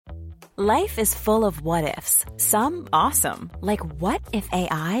Life is full of what-ifs. Some awesome, like what if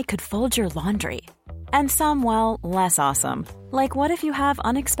AI could fold your laundry? And some, well, less awesome, like what if you have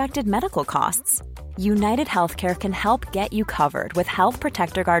unexpected medical costs? United Healthcare can help get you covered with Health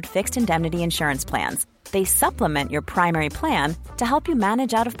Protector Guard fixed indemnity insurance plans. They supplement your primary plan to help you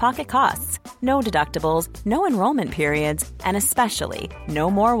manage out-of-pocket costs. No deductibles, no enrollment periods, and especially no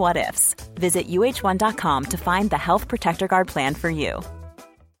more what-ifs. Visit uh1.com to find the Health Protector Guard plan for you.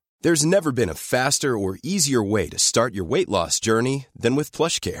 There's never been a faster or easier way to start your weight loss journey than with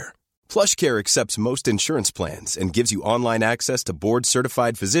PlushCare. PlushCare accepts most insurance plans and gives you online access to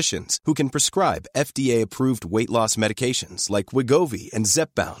board-certified physicians who can prescribe FDA-approved weight loss medications like Wegovy and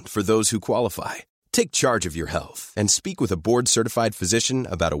Zepbound for those who qualify. Take charge of your health and speak with a board-certified physician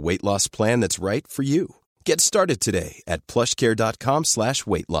about a weight loss plan that's right for you. Get started today at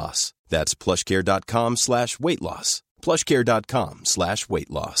plushcare.com/weight loss. That's plushcare.com/weight loss. plushcare.com/weight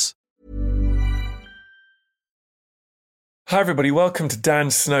loss. Hi everybody, welcome to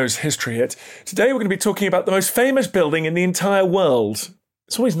Dan Snow's History Hit. Today we're going to be talking about the most famous building in the entire world.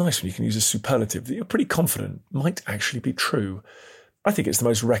 It's always nice when you can use a superlative that you're pretty confident might actually be true. I think it's the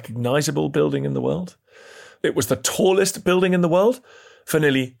most recognisable building in the world. It was the tallest building in the world for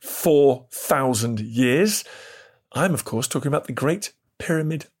nearly 4,000 years. I'm, of course, talking about the Great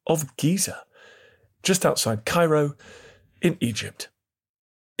Pyramid of Giza, just outside Cairo in Egypt.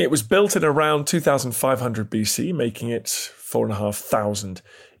 It was built in around 2500 BC, making it 4,500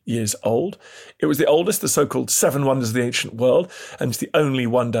 years old. It was the oldest, the so-called Seven Wonders of the Ancient World, and it's the only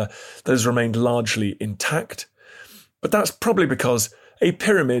wonder that has remained largely intact. But that's probably because a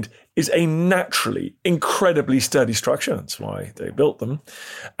pyramid is a naturally incredibly sturdy structure. That's why they built them.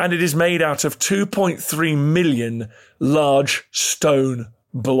 And it is made out of 2.3 million large stone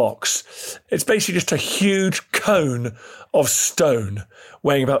blocks. It's basically just a huge cone of stone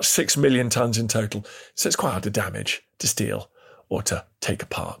weighing about 6 million tons in total. So it's quite hard to damage, to steal, or to take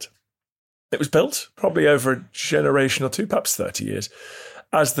apart. It was built probably over a generation or two, perhaps 30 years,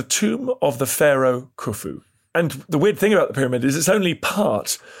 as the tomb of the pharaoh Khufu. And the weird thing about the pyramid is it's only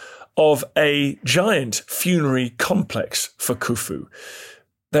part of a giant funerary complex for Khufu.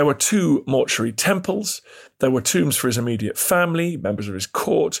 There were 2 mortuary temples. There were tombs for his immediate family, members of his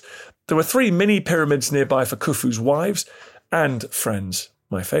court. There were 3 mini pyramids nearby for Khufu's wives and friends.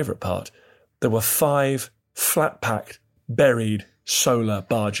 My favourite part, there were 5 flat-packed, buried solar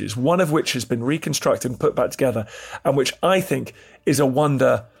barges, one of which has been reconstructed and put back together, and which I think is a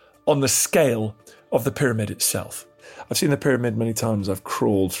wonder on the scale of the pyramid itself. I've seen the pyramid many times. I've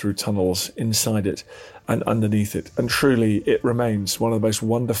crawled through tunnels inside it and underneath it, and truly it remains one of the most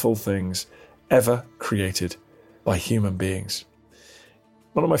wonderful things ever created by human beings.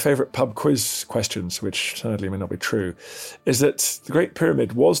 One of my favourite pub quiz questions, which sadly may not be true, is that the Great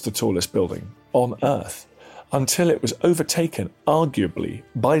Pyramid was the tallest building on Earth until it was overtaken, arguably,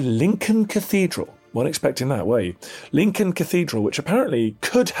 by Lincoln Cathedral. Weren't expecting that, were you? Lincoln Cathedral, which apparently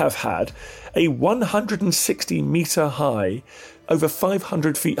could have had a 160-metre high, over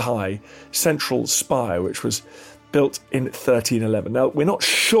 500 feet high, central spire, which was built in 1311. Now, we're not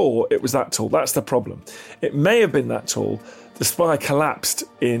sure it was that tall. That's the problem. It may have been that tall. The spire collapsed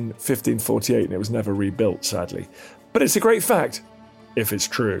in 1548 and it was never rebuilt, sadly. But it's a great fact, if it's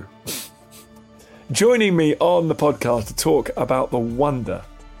true. Joining me on the podcast to talk about the wonder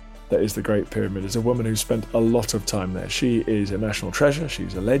that is the Great Pyramid is a woman who spent a lot of time there. She is a national treasure.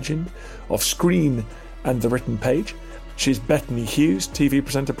 She's a legend of screen and the written page. She's Bethany Hughes, TV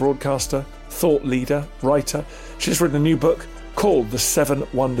presenter, broadcaster, thought leader, writer. She's written a new book called The Seven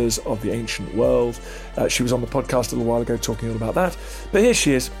Wonders of the Ancient World. She was on the podcast a little while ago talking all about that. But here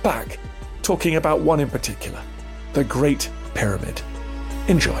she is back talking about one in particular, the Great Pyramid.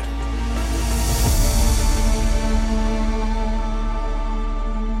 Enjoy.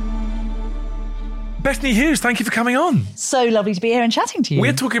 Bethany Hughes, thank you for coming on. So lovely to be here and chatting to you.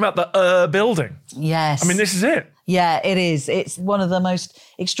 We're talking about the building. Yes. I mean, this is it. Yeah, it is. It's one of the most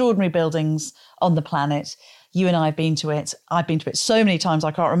extraordinary buildings on the planet. You and I have been to it. I've been to it so many times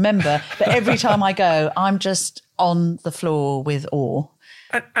I can't remember. But every time I go, I'm just on the floor with awe.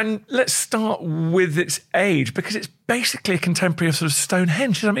 And let's start with its age, because it's basically a contemporary of sort of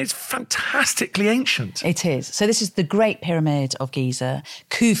Stonehenge. I mean, it's fantastically ancient. It is. So this is the Great Pyramid of Giza,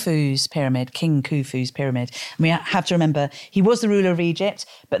 Khufu's pyramid, King Khufu's pyramid. And we have to remember, he was the ruler of Egypt,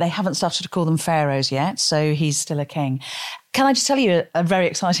 but they haven't started to call them pharaohs yet, so he's still a king. Can I just tell you a very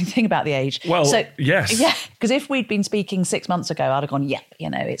exciting thing about the age? Well, yes. Yeah, because if we'd been speaking 6 months ago, I'd have gone,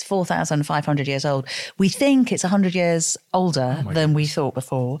 it's 4,500 years old. We think it's 100 years older than we thought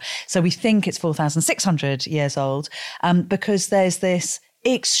before. So we think it's 4,600 years old because there's this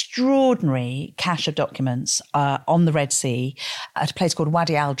extraordinary cache of documents on the Red Sea at a place called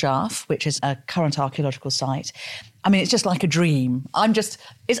Wadi al-Jarf, which is a current archaeological site. I mean, it's just like a dream.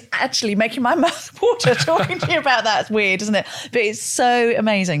 It's actually making my mouth water talking to you about that. It's weird, isn't it? But it's so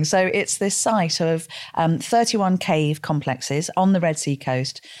amazing. So it's this site of 31 cave complexes on the Red Sea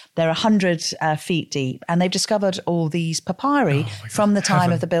coast. They're 100 feet deep, and they've discovered all these papyri from the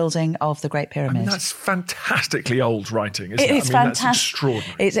time of the building of the Great Pyramid. I mean, that's fantastically old writing, isn't it? It's fantastic. That's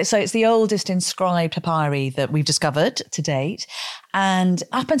extraordinary. So it's the oldest inscribed papyri that we've discovered to date. And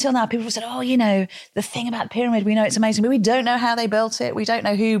up until now, people have said, the thing about the pyramid, we know it's amazing, but we don't know how they built it. We don't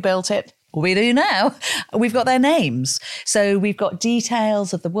know who built it. We do now. We've got their names. So we've got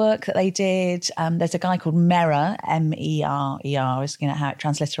details of the work that they did. There's a guy called Merer, M-E-R-E-R, is how it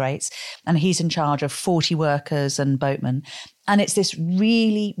transliterates. And he's in charge of 40 workers and boatmen. And it's this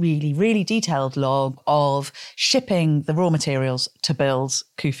really, really, really detailed log of shipping the raw materials to build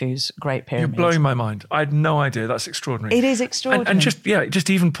Khufu's Great Pyramid. You're blowing my mind. I had no idea. That's extraordinary. It is extraordinary. And just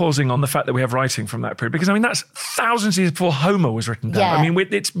even pausing on the fact that we have writing from that period, because that's thousands of years before Homer was written down. Yeah. I mean,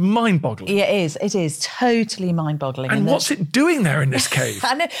 it's mind-boggling. Yeah, it is totally mind-boggling. And what's it doing there in this cave?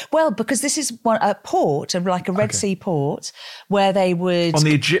 I know. Well, because this is a port, like a Red Sea port, where they would... On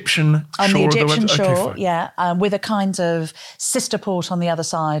the Egyptian shore? Yeah, with a kind of sister port on the other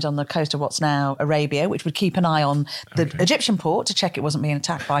side on the coast of what's now Arabia, which would keep an eye on the Egyptian port to check it wasn't being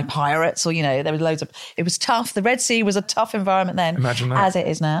attacked by pirates or, there was loads of... It was tough. The Red Sea was a tough environment then, imagine that, as it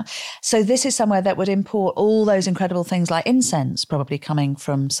is now. So this is somewhere that would import all those incredible things like incense, probably coming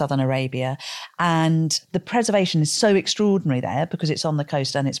from southern Arabia. And the preservation is so extraordinary there because it's on the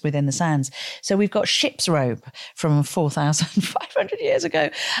coast and it's within the sands. So we've got ship's rope from 4,500 years ago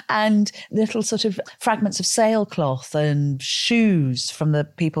and little sort of fragments of sailcloth and shoes from the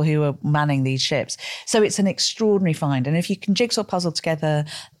people who were manning these ships. So it's an extraordinary find. And if you can jigsaw puzzle together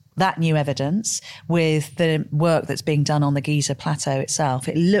that new evidence with the work that's being done on the Giza plateau itself,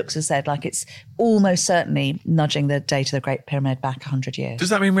 it looks as though like it's almost certainly nudging the date of the Great Pyramid back 100 years. Does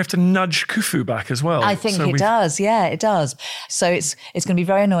that mean we have to nudge Khufu back as well? I think it does. Yeah, it does. So it's going to be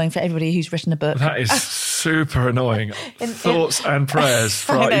very annoying for everybody who's written a book. That is super annoying. Thoughts and prayers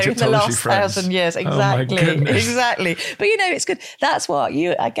for our Egyptology the last friends. 1,000 years. Exactly. Oh my goodness. Exactly. But it's good. That's what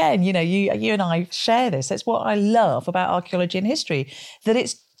you and I share this. It's what I love about archaeology and history, that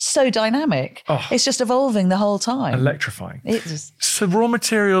it's so dynamic. It's just evolving the whole time. Electrifying. So raw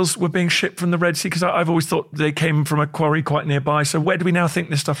materials were being shipped from the Red Sea, because I've always thought they came from a quarry quite nearby. So where do we now think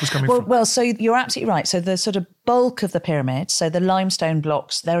this stuff was coming from? Well, so you're absolutely right. So the sort of bulk of the pyramid, so the limestone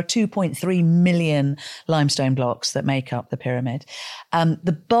blocks, there are 2.3 million limestone blocks that make up the pyramid.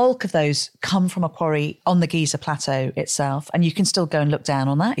 The bulk of those come from a quarry on the Giza plateau itself. And you can still go and look down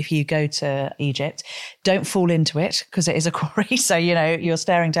on that if you go to Egypt. Don't fall into it because it is a quarry. So, you're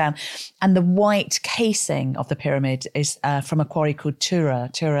staring down. And the white casing of the pyramid is from a quarry called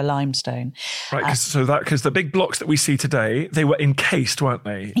Tura limestone. Right, because the big blocks that we see today, they were encased, weren't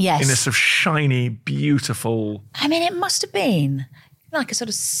they? Yes. In this sort of shiny, beautiful... I mean, it must have been like a sort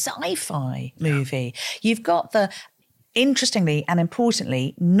of sci-fi movie. You've got interestingly and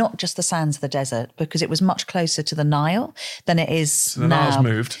importantly, not just the sands of the desert, because it was much closer to the Nile than it is so the now. Nile's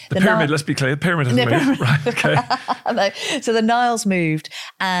moved. The pyramid, let's be clear, the pyramid has moved. Right, okay. So the Nile's moved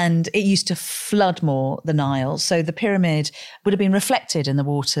and it used to flood more, the Nile. So the pyramid would have been reflected in the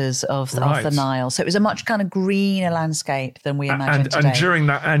waters of the Nile. So it was a much kind of greener landscape than we imagine today. And during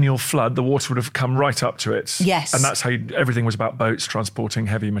that annual flood, the water would have come right up to it. Yes. And that's how everything was about boats transporting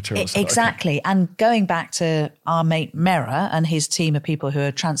heavy materials. Exactly. Okay. And going back to our mate Merer and his team of people who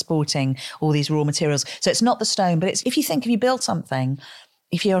are transporting all these raw materials. So it's not the stone, but it's if you build something,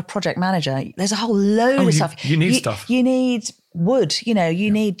 if you're a project manager, there's a whole load of stuff. You need stuff. You need wood, you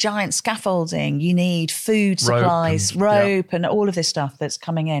need giant scaffolding, you need food supplies, rope and all of this stuff that's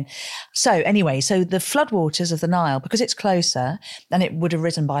coming in. So anyway, so the floodwaters of the Nile, because it's closer, and it would have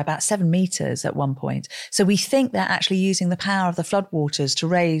risen by about 7 meters at one point. So we think they're actually using the power of the floodwaters to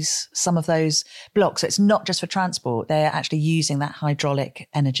raise some of those blocks. So it's not just for transport, they're actually using that hydraulic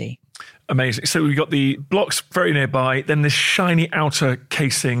energy. Amazing. So we've got the blocks very nearby. Then this shiny outer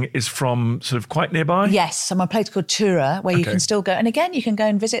casing is from sort of quite nearby? Yes, from a place called Tura, where you can still go. And again, you can go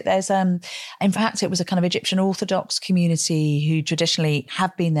and visit. There's, in fact, it was a kind of Egyptian Orthodox community who traditionally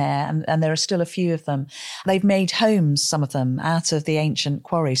have been there, and there are still a few of them. They've made homes, some of them, out of the ancient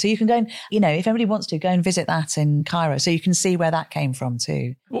quarry. So you can go and, if anybody wants to, go and visit that in Cairo. So you can see where that came from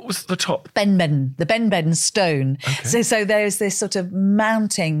too. What was the top? The Ben stone. Okay. So there's this sort of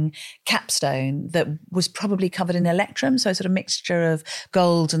mounting capstone that was probably covered in electrum, so a sort of mixture of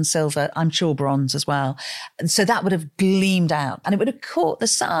gold and silver, I'm sure bronze as well. And so that would have gleamed out and it would have caught the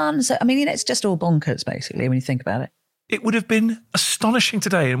sun. So, I mean, it's just all bonkers, basically, when you think about it. It would have been astonishing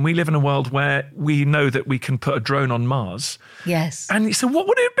today, and we live in a world where we know that we can put a drone on Mars. Yes. And so what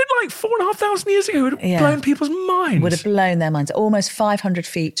would it have been like 4,500 years ago? It would have blown people's minds. Would have blown their minds. Almost 500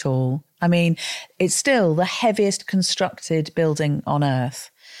 feet tall. I mean, it's still the heaviest constructed building on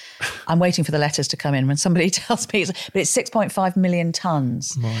Earth. I'm waiting for the letters to come in when somebody tells me, but it's 6.5 million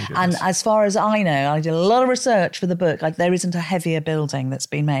tons. And as far as I know, I did a lot of research for the book, like there isn't a heavier building that's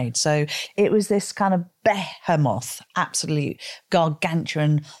been made. So it was this kind of behemoth, absolute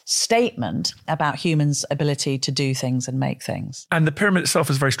gargantuan statement about humans' ability to do things and make things. And the pyramid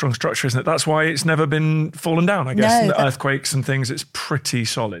itself is a very strong structure, isn't it? That's why it's never been fallen down, I guess. No, earthquakes and things, it's pretty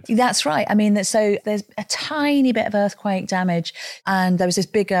solid. That's right. I mean, so there's a tiny bit of earthquake damage, and there was this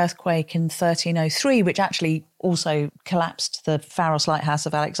big earthquake in 1303, which actually also collapsed the Pharos Lighthouse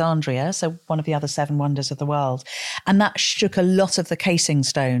of Alexandria, so one of the other 7 wonders of the world. And that shook a lot of the casing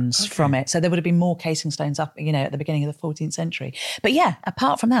stones from it. So there would have been more casing stones up, at the beginning of the 14th century. But yeah,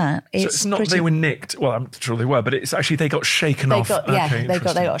 apart from that, it's not they were nicked. Well, I'm sure they were, but it's actually they got shaken off. They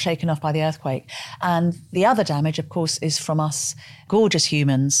got shaken off by the earthquake. And the other damage, of course, is from us gorgeous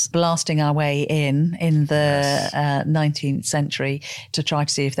humans blasting our way in the 19th century to try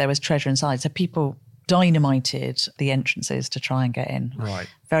to see if there was treasure inside. So people dynamited the entrances to try and get in. Right.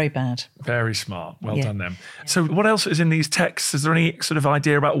 Very bad. Very smart. Well done them. So what else is in these texts? Is there any sort of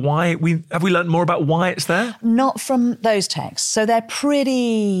idea about why have we learned more about why it's there? Not from those texts. So they're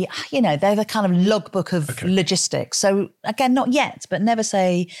pretty, they're the kind of logbook of logistics. So again, not yet, but never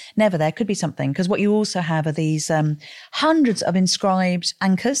say never. There could be something, because what you also have are these hundreds of inscribed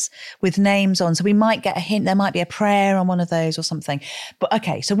anchors with names on. So we might get a hint. There might be a prayer on one of those or something. But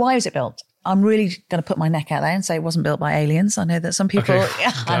okay, so why was it built? I'm really going to put my neck out there and say it wasn't built by aliens. I know that some people,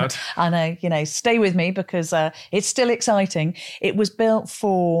 I know, stay with me because it's still exciting. It was built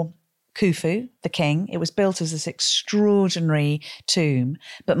for Khufu, the king. It was built as this extraordinary tomb.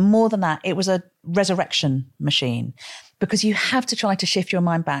 But more than that, it was a resurrection machine, because you have to try to shift your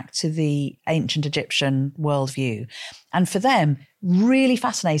mind back to the ancient Egyptian worldview. And for them, really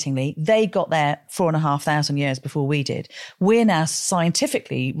fascinatingly, they got there 4,500 years before we did. We're now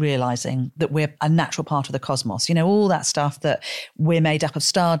scientifically realizing that we're a natural part of the cosmos. All that stuff that we're made up of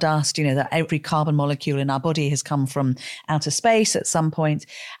stardust, that every carbon molecule in our body has come from outer space at some point.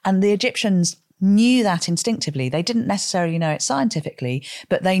 And the Egyptians knew that instinctively. They didn't necessarily know it scientifically,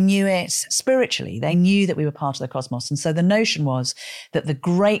 but they knew it spiritually. They knew that we were part of the cosmos. And so the notion was that the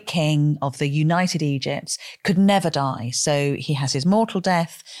great king of the United Egypt could never die. So he has his mortal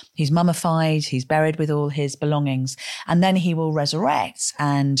death, he's mummified, he's buried with all his belongings, and then he will resurrect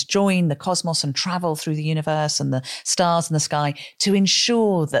and join the cosmos and travel through the universe and the stars in the sky to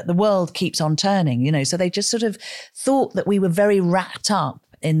ensure that the world keeps on turning, So they just sort of thought that we were very wrapped up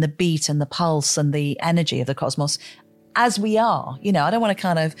in the beat and the pulse and the energy of the cosmos, as we are. I don't want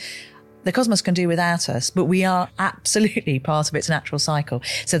to the cosmos can do without us, but we are absolutely part of its natural cycle.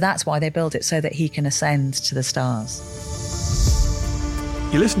 So that's why they built it, so that he can ascend to the stars.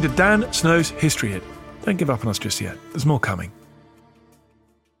 You listen to Dan Snow's History Hit. Don't give up on us just yet. There's more coming.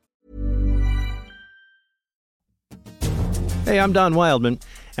 Hey, I'm Don Wildman,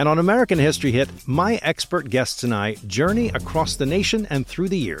 and on American History Hit, my expert guests and I journey across the nation and through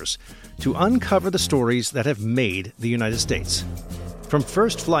the years to uncover the stories that have made the United States. From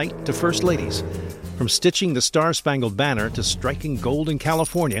first flight to first ladies, from stitching the Star-Spangled Banner to striking gold in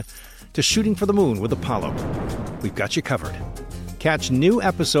California, to shooting for the moon with Apollo. We've got you covered. Catch new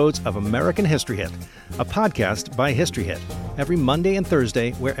episodes of American History Hit, a podcast by History Hit, every Monday and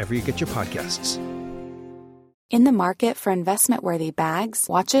Thursday wherever you get your podcasts. In the market for investment-worthy bags,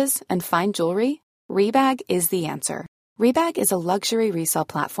 watches, and fine jewelry, Rebag is the answer. Rebag is a luxury resale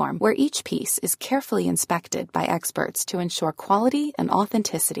platform where each piece is carefully inspected by experts to ensure quality and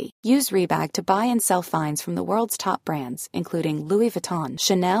authenticity. Use Rebag to buy and sell finds from the world's top brands, including Louis Vuitton,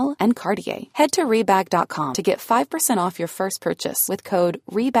 Chanel, and Cartier. Head to Rebag.com to get 5% off your first purchase with code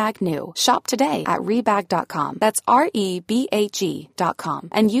REBAGNEW. Shop today at Rebag.com. That's REBAG.com.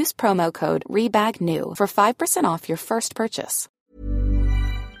 And use promo code REBAGNEW for 5% off your first purchase.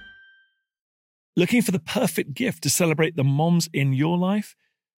 Looking for the perfect gift to celebrate the moms in your life?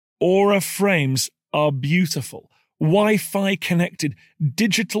 Aura frames are beautiful, Wi-Fi connected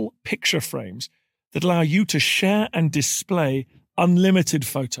digital picture frames that allow you to share and display unlimited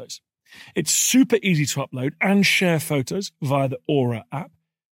photos. It's super easy to upload and share photos via the Aura app.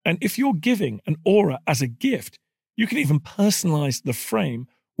 And if you're giving an Aura as a gift, you can even personalize the frame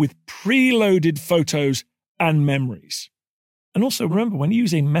with preloaded photos and memories. And also remember, when you're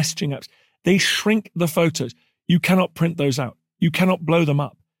using messaging apps, they shrink the photos. You cannot print those out. You cannot blow them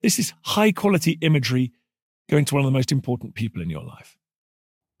up. This is high quality imagery going to one of the most important people in your life.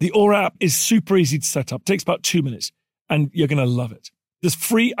 The Aura app is super easy to set up. It takes about 2 minutes and you're going to love it. There's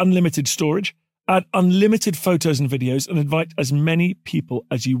free unlimited storage, add unlimited photos and videos, and invite as many people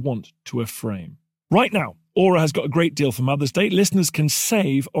as you want to a frame. Right now, Aura has got a great deal for Mother's Day. Listeners can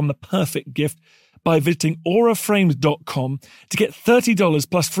save on the perfect gift by visiting auraframes.com to get $30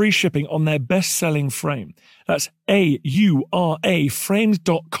 plus free shipping on their best-selling frame. That's AURA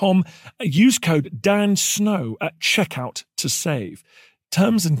frames.com. Use code DANSNOW at checkout to save.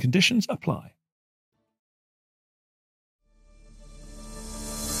 Terms and conditions apply.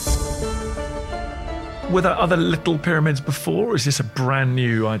 Were there other little pyramids before, or is this a brand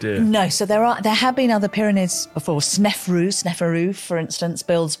new idea? No, so there have been other pyramids before. Sneferu, for instance,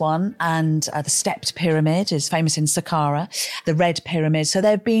 builds one, and the stepped pyramid is famous in Saqqara, the Red Pyramid. So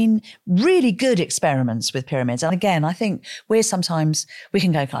there have been really good experiments with pyramids. And again, I think we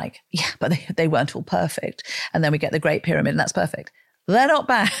can go like, yeah, but they weren't all perfect. And then we get the Great Pyramid, and that's perfect. They're not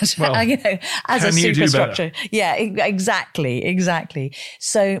bad, well, as a superstructure. Yeah, exactly.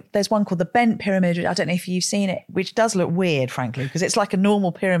 So there's one called the Bent Pyramid. I don't know if you've seen it, which does look weird, frankly, because it's like a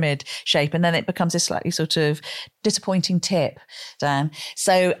normal pyramid shape and then it becomes this slightly sort of disappointing tip, Dan.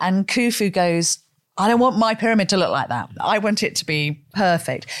 So, and Khufu goes, I don't want my pyramid to look like that. I want it to be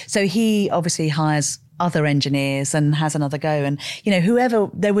perfect. So he obviously hires other engineers and has another go. And,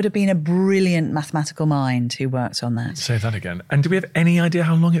 there would have been a brilliant mathematical mind who worked on that. Say that again. And do we have any idea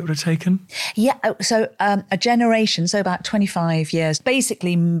how long it would have taken? Yeah. So a generation, so about 25 years,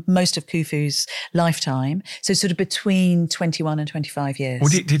 basically most of Khufu's lifetime. So sort of between 21 and 25 years.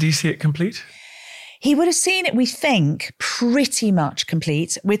 Well, did he see it complete? He would have seen it, we think, pretty much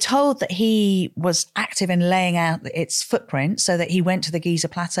complete. We're told that he was active in laying out its footprint so that he went to the Giza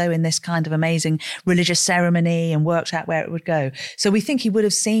plateau in this kind of amazing religious ceremony and worked out where it would go. So we think he would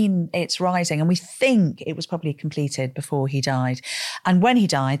have seen its rising, and we think it was probably completed before he died. And when he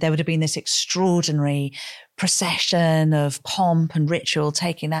died, there would have been this extraordinary procession of pomp and ritual,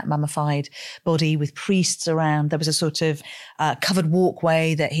 taking that mummified body with priests around. There was a sort of covered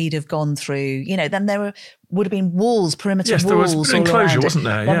walkway that he'd have gone through. Then there would have been walls, perimeter walls. Yes, there was an enclosure, wasn't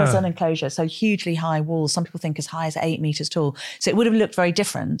there? There was an enclosure, so hugely high walls. Some people think as high as 8 meters tall. So it would have looked very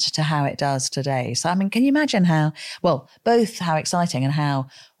different to how it does today. So, I mean, can you imagine both how exciting and how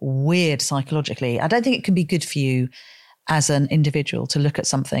weird psychologically? I don't think it can be good for you as an individual to look at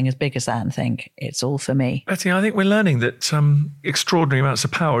something as big as that and think, it's all for me. Betty, I think we're learning that extraordinary amounts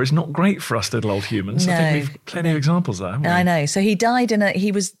of power is not great for us little old humans. No, I think we've plenty of examples there, haven't we? I know. So he died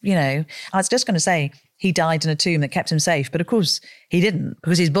I was just going to say he died in a tomb that kept him safe. But of course he didn't,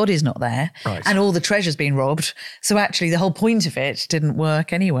 because his body's not there, right, and all the treasure's been robbed. So actually the whole point of it didn't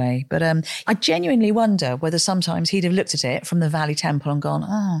work anyway. But I genuinely wonder whether sometimes he'd have looked at it from the Valley Temple and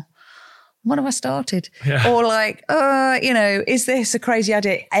gone, when have I started? Yeah. Or like, is this a crazy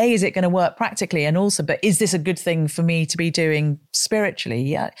idea? A, is it going to work practically? And also, but is this a good thing for me to be doing spiritually?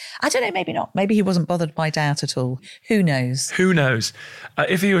 Yeah. I don't know, maybe not. Maybe he wasn't bothered by doubt at all. Who knows? Who knows?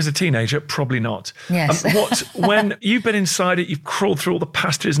 If he was a teenager, probably not. Yes. When you've been inside it, you've crawled through all the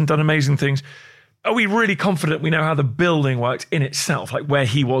passages and done amazing things, are we really confident we know how the building worked in itself? Like where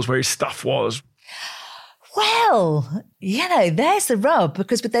he was, where his stuff was? Well, there's the rub,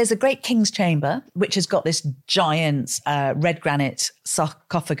 because there's a great king's chamber, which has got this giant red granite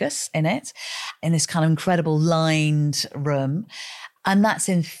sarcophagus in it, in this kind of incredible lined room. And that's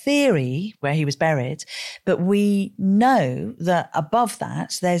in theory where he was buried. But we know that above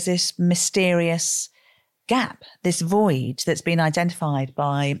that, there's this mysterious gap, this void that's been identified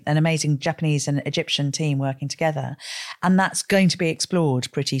by an amazing Japanese and Egyptian team working together. And that's going to be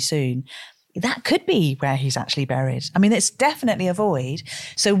explored pretty soon. That could be where he's actually buried. I mean, it's definitely a void.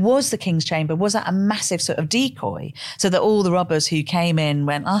 So was the King's Chamber, was that a massive sort of decoy so that all the robbers who came in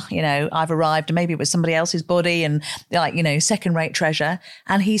went, I've arrived, and maybe it was somebody else's body and second-rate treasure,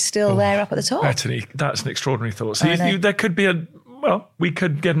 and he's still there up at the top? Bethany, that's an extraordinary thought. So there could be we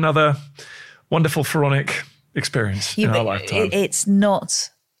could get another wonderful pharaonic experience in our lifetime. It's not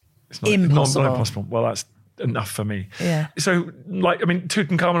impossible. Not impossible. Well, that's enough for me. Yeah. So,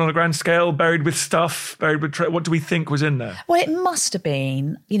 Tutankhamun on a grand scale, buried with stuff, what do we think was in there? Well, it must have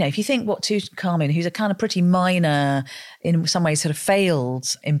been, if you think what Tutankhamun, who's a kind of pretty minor, in some ways sort of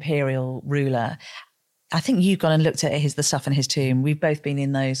failed imperial ruler, I think you've gone and looked at the stuff in his tomb. We've both been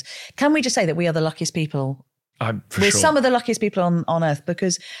in those. Can we just say that we are the luckiest people? We're some of the luckiest people on earth,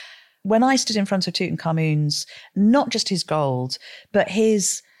 because when I stood in front of Tutankhamun's, not just his gold, but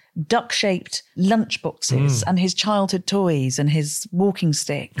his duck-shaped lunch boxes and his childhood toys and his walking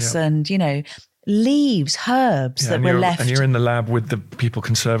sticks and, leaves, herbs that were left. And you're in the lab with the people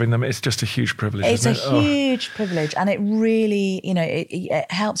conserving them. It's just a huge privilege, isn't it? It's a huge privilege. And it really,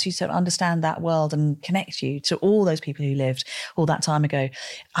 it helps you to understand that world and connect you to all those people who lived all that time ago.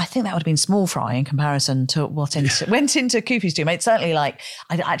 I think that would have been small fry in comparison to what went into Khufu's tomb. It's certainly I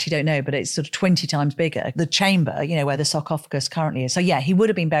actually don't know, but it's sort of 20 times bigger. The chamber, where the sarcophagus currently is. So yeah, he would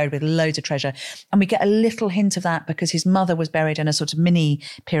have been buried with loads of treasure. And we get a little hint of that because his mother was buried in a sort of mini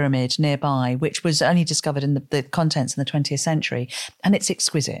pyramid nearby, which was only discovered in the contents in the 20th century. And it's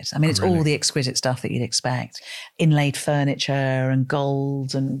exquisite. I mean, it's all the exquisite stuff that you'd expect. Inlaid furniture and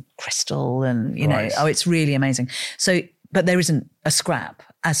gold and crystal and, it's really amazing. So, but there isn't a scrap,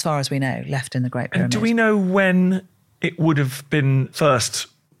 as far as we know, left in the Great Pyramid. And do we know when it would have been first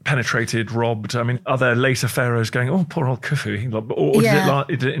penetrated, robbed? I mean, are there later pharaohs going, oh, poor old Khufu? Or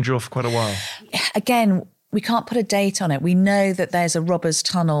did it endure for quite a while? Again, we can't put a date on it. We know that there's a robber's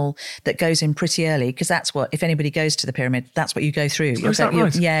tunnel that goes in pretty early because that's what, if anybody goes to the pyramid, that's what you go through. Is that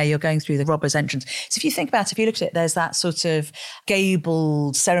right? You're going through the robber's entrance. So if you think about it, if you look at it, there's that sort of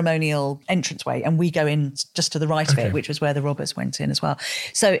gabled ceremonial entranceway and we go in just to the right of it, which was where the robbers went in as well.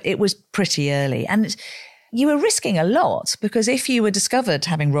 So it was pretty early. And you were risking a lot because if you were discovered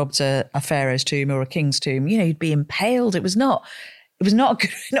having robbed a pharaoh's tomb or a king's tomb, you'd be impaled. It was not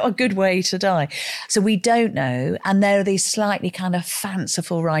a good way to die. So we don't know. And there are these slightly kind of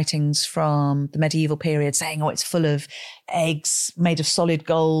fanciful writings from the medieval period saying, it's full of eggs made of solid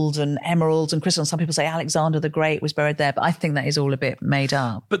gold and emeralds and crystal. And some people say Alexander the Great was buried there, but I think that is all a bit made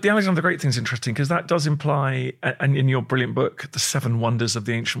up. But the Alexander the Great thing's interesting because that does imply, and in your brilliant book, The Seven Wonders of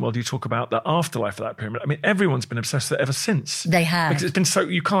the Ancient World, you talk about the afterlife of that pyramid. I mean, everyone's been obsessed with it ever since. They have. Because it's been so,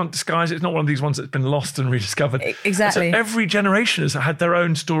 you can't disguise it. It's not one of these ones that's been lost and rediscovered. Exactly. And so every generation has had their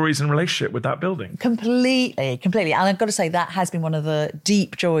own stories and relationship with that building. Completely. And I've got to say, that has been one of the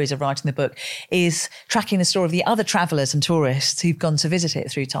deep joys of writing the book, is tracking the story of the other travellers and tourists who've gone to visit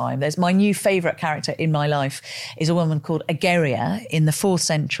it through time. There's my new favourite character in my life is a woman called Egeria in the 4th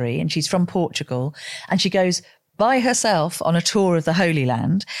century, and she's from Portugal, and she goes by herself on a tour of the Holy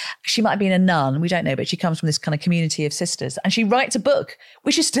Land. She might have been a nun, we don't know, but she comes from this kind of community of sisters. And she writes a book,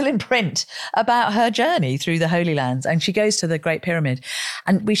 which is still in print, about her journey through the Holy Lands. And she goes to the Great Pyramid.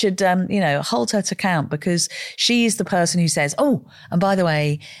 And we should, hold her to account because she is the person who says, oh, and by the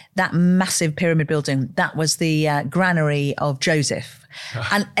way, that massive pyramid building, that was the granary of Joseph.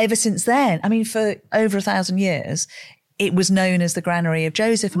 And ever since then, I mean, for over 1,000 years, it was known as the granary of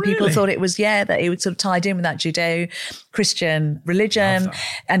Joseph, and people thought it was, that it was sort of tied in with that Judeo-Christian religion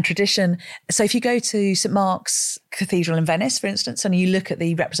and tradition. So if you go to St. Mark's Cathedral in Venice, for instance, and you look at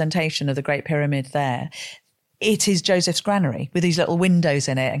the representation of the Great Pyramid there, it is Joseph's granary with these little windows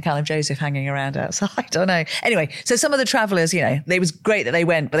in it and kind of Joseph hanging around outside. I don't know. Anyway, so some of the travellers, it was great that they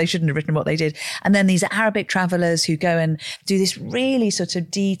went, but they shouldn't have written what they did. And then these Arabic travellers who go and do this really sort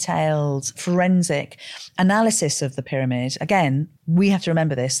of detailed forensic analysis of the pyramid. Again, we have to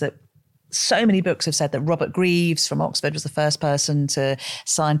remember this, that so many books have said that Robert Greaves from Oxford was the first person to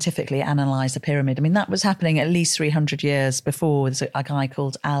scientifically analyse the pyramid. I mean, that was happening at least 300 years before. There's a guy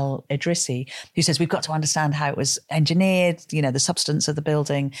called Al-Idrisi who says we've got to understand how it was engineered, the substance of the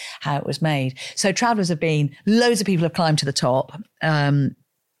building, how it was made. So travellers have been, loads of people have climbed to the top. I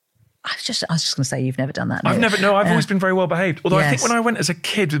was just going to say you've never done that. I've always been very well behaved. Although I think when I went as a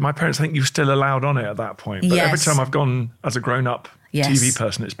kid with my parents, I think you were still allowed on it at that point. But every time I've gone as a grown-up TV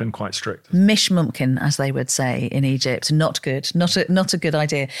person, it's been quite strict. Mish mumkin, as they would say in Egypt. Not good. Not a good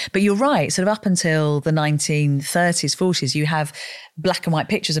idea. But you're right. Sort of up until the 1930s, 40s, you have black and white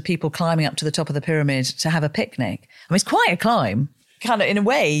pictures of people climbing up to the top of the pyramid to have a picnic. I mean, it's quite a climb, kind of in a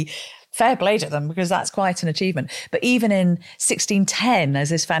way. Fair play to them because that's quite an achievement. But even in 1610, there's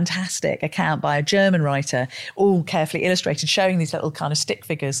this fantastic account by a German writer, all carefully illustrated, showing these little kind of stick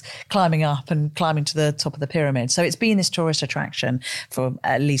figures climbing up and climbing to the top of the pyramid. So it's been this tourist attraction for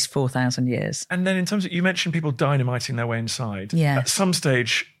at least 4,000 years. And then in terms of, you mentioned people dynamiting their way inside. Yeah. At some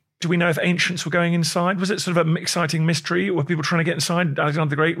stage, do we know if ancients were going inside? Was it sort of an exciting mystery? Were people trying to get inside, Alexander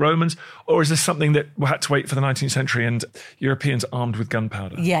the Great, Romans? Or is this something that we had to wait for the 19th century and Europeans armed with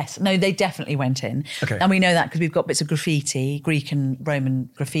gunpowder? Yes. No, they definitely went in. Okay. And we know that because we've got bits of graffiti, Greek and Roman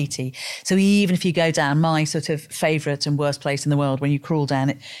graffiti. So even if you go down my sort of favourite and worst place in the world, when you crawl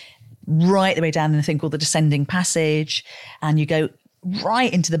down it, right the way down in a thing called the Descending Passage, and you go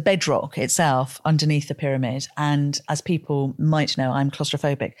right into the bedrock itself underneath the pyramid. And as people might know, I'm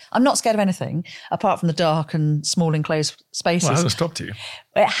claustrophobic. I'm not scared of anything apart from the dark and small enclosed spaces. Well, it hasn't stopped you.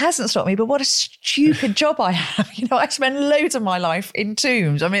 It hasn't stopped me, but what a stupid job I have. I spend loads of my life in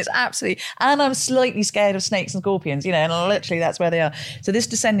tombs. I mean, it's absolutely, and I'm slightly scared of snakes and scorpions, and literally that's where they are. So this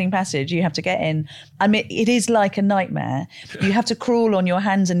descending passage, you have to get in. I mean, it is like a nightmare. You have to crawl on your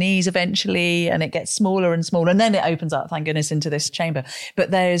hands and knees eventually, and it gets smaller and smaller. And then it opens up, thank goodness, into this chamber.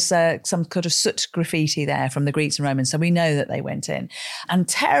 But there's some sort of soot graffiti there from the Greeks and Romans. So we know that they went in. And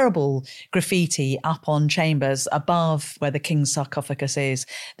terrible graffiti up on chambers above where the king's sarcophagus is.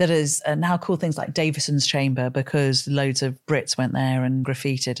 That is now called things like Davison's Chamber because loads of Brits went there and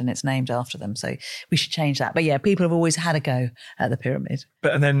graffitied and it's named after them. So we should change that. But yeah, people have always had a go at the pyramid.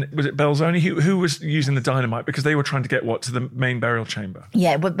 And then was it Belzoni? Who was using the dynamite? Because they were trying to get to the main burial chamber?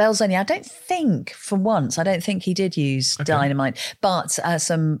 Yeah, but Belzoni, I don't think he did use dynamite, but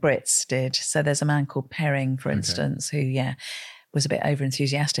some Brits did. So there's a man called Perring, for instance, who, was a bit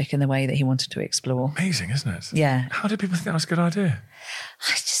over-enthusiastic in the way that he wanted to explore. Amazing, isn't it? Yeah. How did people think that was a good idea?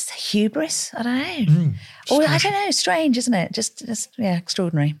 It's just hubris. I don't know. Or I don't know. Strange, isn't it? Just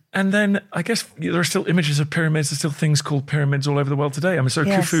extraordinary. And then I guess there are still images of pyramids. There's still things called pyramids all over the world today. I mean, so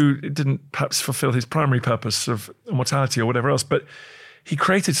Khufu didn't perhaps fulfill his primary purpose of immortality or whatever else, but he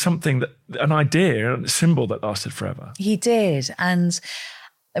created something, an idea, a symbol that lasted forever. He did. And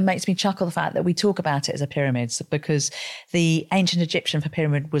it makes me chuckle the fact that we talk about it as a pyramid because the ancient Egyptian for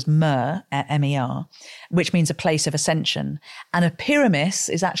pyramid was mer, M-E-R, which means a place of ascension. And a pyramis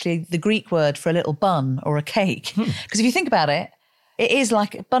is actually the Greek word for a little bun or a cake. Because if you think about it, it is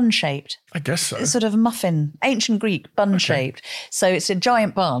like bun-shaped. I guess so. It's sort of muffin, ancient Greek, bun-shaped. Okay. So it's a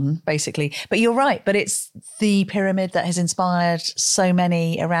giant bun, basically. But you're right, but it's the pyramid that has inspired so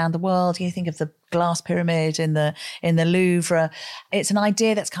many around the world. You think of the glass pyramid in the Louvre. It's an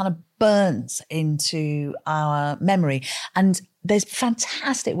idea that's kind of burnt into our memory. And there's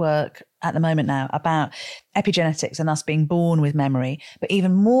fantastic work at the moment now about epigenetics and us being born with memory. But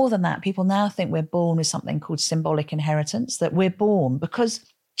even more than that, people now think we're born with something called symbolic inheritance, that we're born because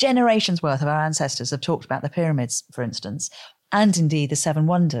generations worth of our ancestors have talked about the pyramids, for instance, and indeed the Seven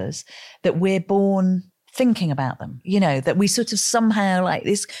Wonders, that we're born thinking about them, that we sort of somehow like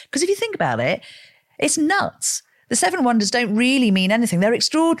this. Because if you think about it, it's nuts. The Seven Wonders don't really mean anything. They're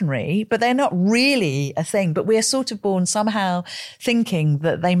extraordinary, but they're not really a thing. But we're sort of born somehow thinking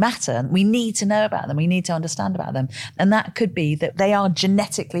that they matter. We need to know about them. We need to understand about them. And that could be that they are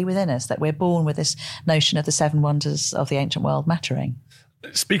genetically within us, that we're born with this notion of the Seven Wonders of the ancient world mattering.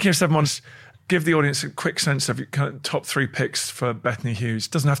 Speaking of Seven Wonders, give the audience a quick sense of your kind of top 3 picks for Bethany Hughes.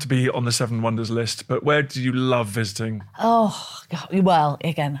 Doesn't have to be on the Seven Wonders list, but where do you love visiting? Oh, God. Well,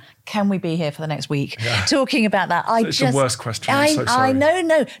 again, can we be here for the next week talking about that? It's the worst question. I'm so sorry.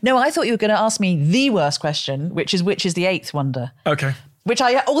 No, I thought you were going to ask me the worst question, which is the eighth wonder. Okay. Which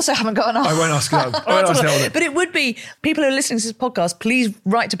I also haven't got an answer. I won't ask that. But it would be, people who are listening to this podcast, please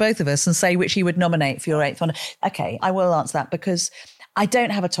write to both of us and say which you would nominate for your eighth wonder. Okay, I will answer that because I don't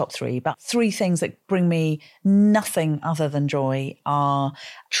have a top 3, but 3 things that bring me nothing other than joy are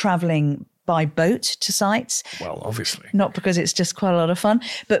travelling by boat to sites. Well, obviously. Not because it's just quite a lot of fun,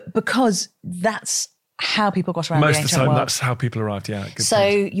 but because that's how people got around the ancient world. Most of the time, that's how people arrived, yeah. So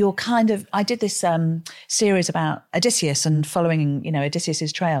you're I did this series about Odysseus and following,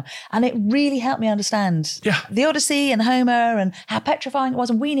 Odysseus's trail. And it really helped me understand the Odyssey and Homer and how petrifying it was.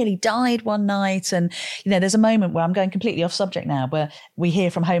 And we nearly died one night. And, there's a moment where I'm going completely off subject now, where we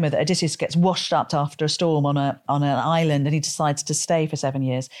hear from Homer that Odysseus gets washed up after a storm on an island and he decides to stay for 7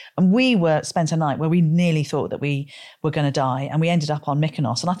 years. And we spent a night where we nearly thought that we were going to die. And we ended up on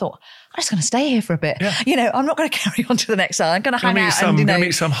Mykonos. And I thought, I'm just going to stay here for a bit. Yeah. I'm not going to carry on to the next side. I'm going to hang out and,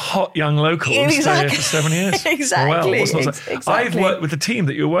 meet some hot young locals and stay here for 7 years. Exactly. Well, exactly. I've worked with the team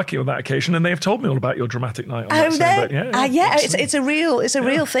that you were working on that occasion, and they have told me all about your dramatic night on that same boat. It's a real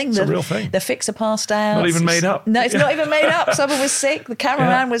thing. It's a real thing. The fixer passed out. Not even made up. No, it's not even made up. Someone was sick. The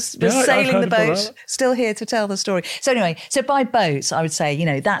cameraman was sailing the boat. Still here to tell the story. So anyway, by boats, I would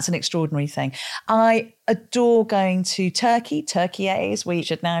say, that's an extraordinary thing. I adore going to Turkey, as we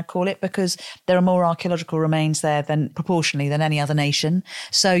should now call it, because there are more archaeological remains there proportionally than any other nation.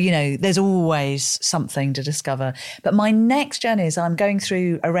 So, there's always something to discover. But my next journey is I'm going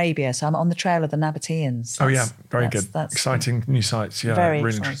through Arabia. So I'm on the trail of the Nabateans. Very good. That's exciting new sites. Yeah, very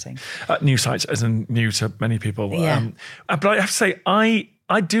really exciting. New sites, as in new to many people. Yeah. But I have to say,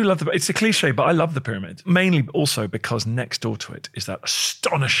 I do love it's a cliche, but I love the pyramid, mainly also because next door to it is that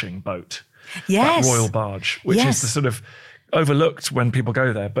astonishing boat. Yes. That royal barge, which is the sort of overlooked when people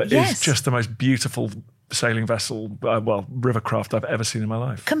go there, but is just the most beautiful sailing vessel, rivercraft I've ever seen in my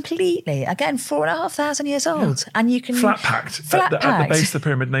life. Completely. Again, 4,500 years old. And you can... Flat packed at the base of the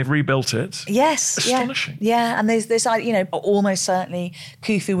pyramid, and they've rebuilt it. Yes. Astonishing. Yeah. And there's almost certainly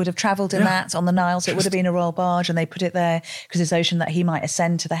Khufu would have travelled in that on the Nile, so it would have been a royal barge, and they put it there because it's ocean that he might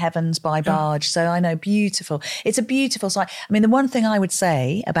ascend to the heavens by barge. So I know, beautiful. It's a beautiful site. I mean, the one thing I would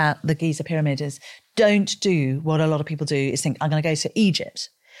say about the Giza pyramid is don't do what a lot of people do is think, I'm going to go to Egypt.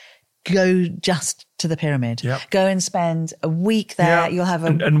 Go just to the pyramid. Yep. Go and spend a week there. You'll have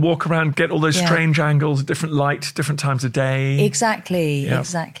and walk around, get all those strange angles, different light, different times of day. Exactly.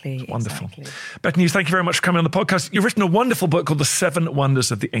 Wonderful. Exactly. Bethany, thank you very much for coming on the podcast. You've written a wonderful book called The 7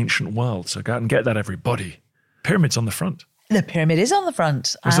 Wonders of the Ancient World. So go out and get that, everybody. Pyramid's on the front. The pyramid is on the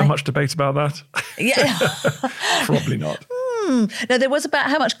front. Was there much debate about that? Yeah. Probably not. No, there was about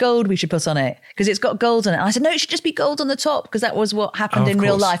how much gold we should put on it because it's got gold on it. And I said, no, it should just be gold on the top because that was what happened in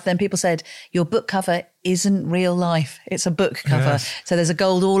real life. Then people said, your book cover isn't real life. It's a book cover. Yes. So there's a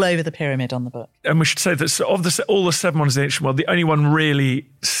gold all over the pyramid on the book. And we should say that of all the 7 wonders of the ancient world, the only one really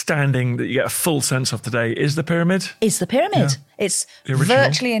standing that you get a full sense of today is the pyramid. It's the pyramid. Yeah. It's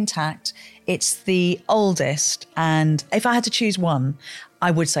virtually intact. It's the oldest. And if I had to choose one,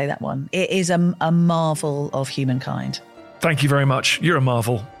 I would say that one. It is a marvel of humankind. Thank you very much. You're a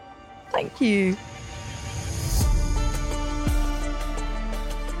marvel. Thank you.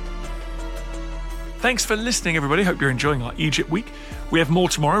 Thanks for listening, everybody. Hope you're enjoying our Egypt week. We have more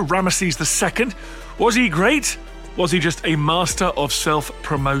tomorrow. Ramesses II. Was he great? Was he just a master of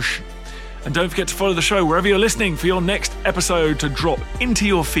self-promotion? And don't forget to follow the show wherever you're listening for your next episode to drop into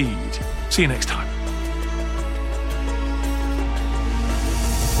your feed. See you next time.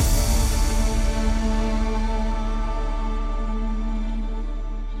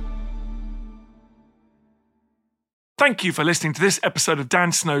 Thank you for listening to this episode of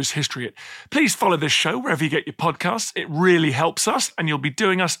Dan Snow's History Hit. Please follow this show wherever you get your podcasts. It really helps us, and you'll be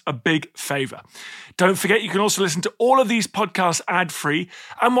doing us a big favour. Don't forget, you can also listen to all of these podcasts ad-free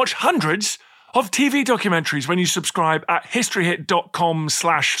and watch hundreds of TV documentaries when you subscribe at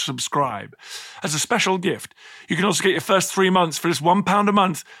historyhit.com/subscribe. As a special gift, you can also get your first 3 months for just £1 a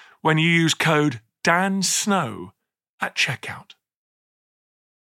month when you use code DANSNOW at checkout.